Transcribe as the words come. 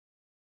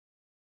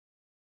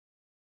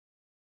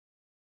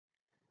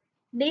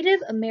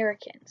Native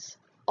Americans,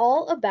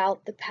 all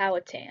about the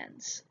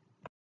Powhatans.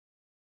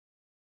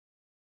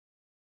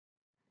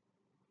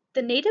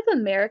 The Native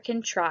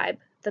American tribe,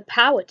 the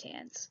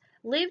Powhatans,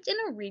 lived in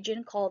a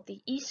region called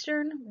the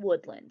Eastern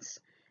Woodlands.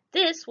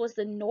 This was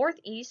the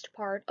northeast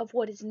part of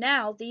what is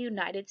now the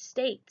United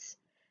States.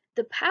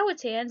 The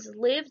Powhatans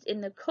lived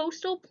in the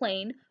coastal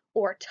plain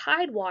or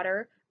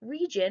tidewater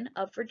region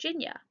of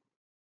Virginia.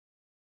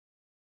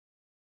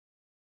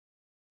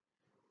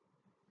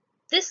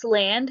 This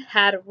land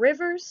had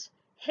rivers,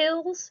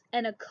 hills,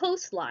 and a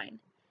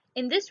coastline.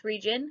 In this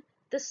region,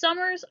 the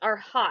summers are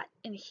hot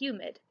and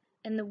humid,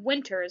 and the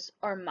winters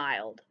are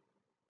mild.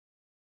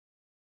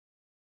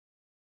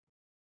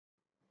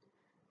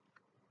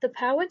 The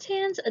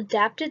Powhatans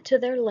adapted to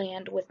their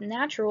land with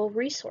natural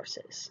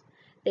resources.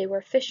 They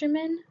were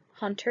fishermen,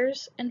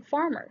 hunters, and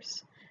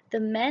farmers.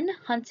 The men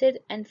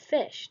hunted and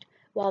fished,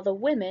 while the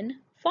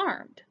women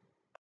farmed.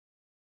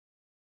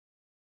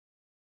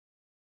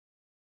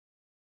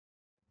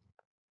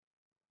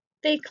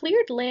 They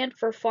cleared land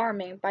for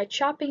farming by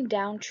chopping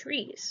down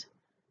trees.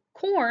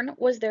 Corn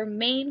was their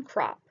main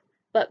crop,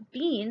 but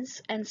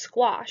beans and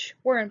squash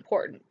were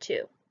important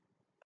too.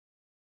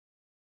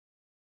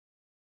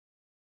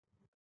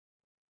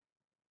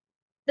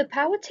 The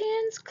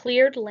Powhatans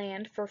cleared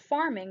land for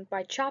farming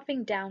by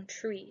chopping down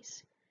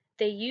trees.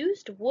 They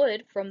used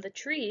wood from the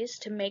trees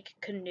to make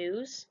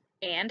canoes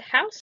and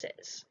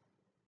houses.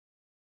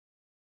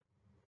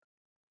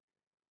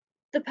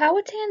 The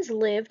Powhatans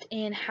lived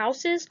in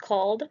houses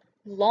called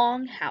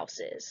long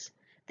houses.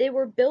 They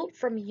were built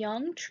from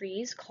young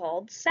trees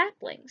called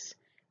saplings.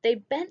 They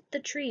bent the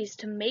trees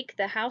to make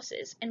the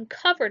houses and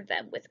covered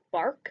them with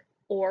bark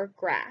or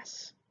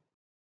grass.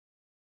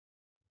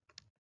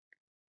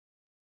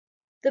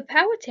 The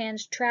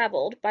Powhatans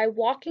traveled by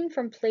walking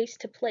from place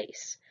to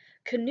place.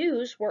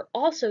 Canoes were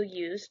also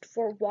used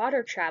for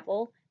water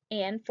travel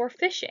and for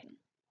fishing.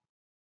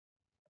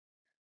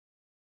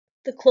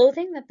 The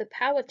clothing that the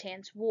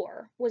Powhatans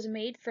wore was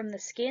made from the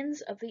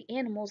skins of the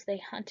animals they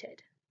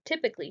hunted,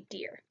 typically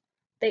deer.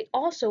 They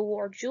also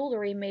wore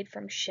jewelry made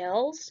from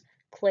shells,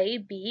 clay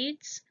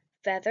beads,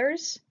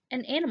 feathers,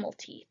 and animal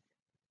teeth.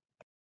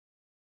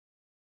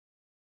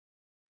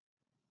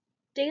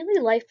 Daily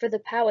life for the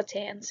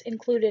Powhatans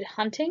included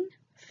hunting,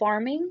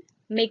 farming,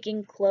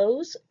 making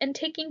clothes, and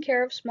taking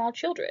care of small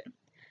children.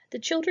 The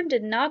children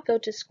did not go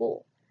to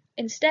school.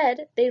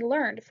 Instead, they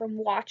learned from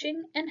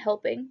watching and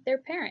helping their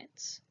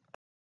parents.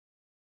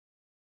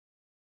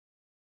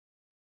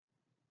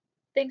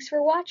 Thanks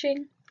for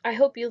watching. I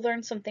hope you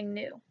learned something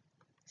new.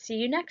 See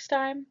you next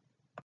time.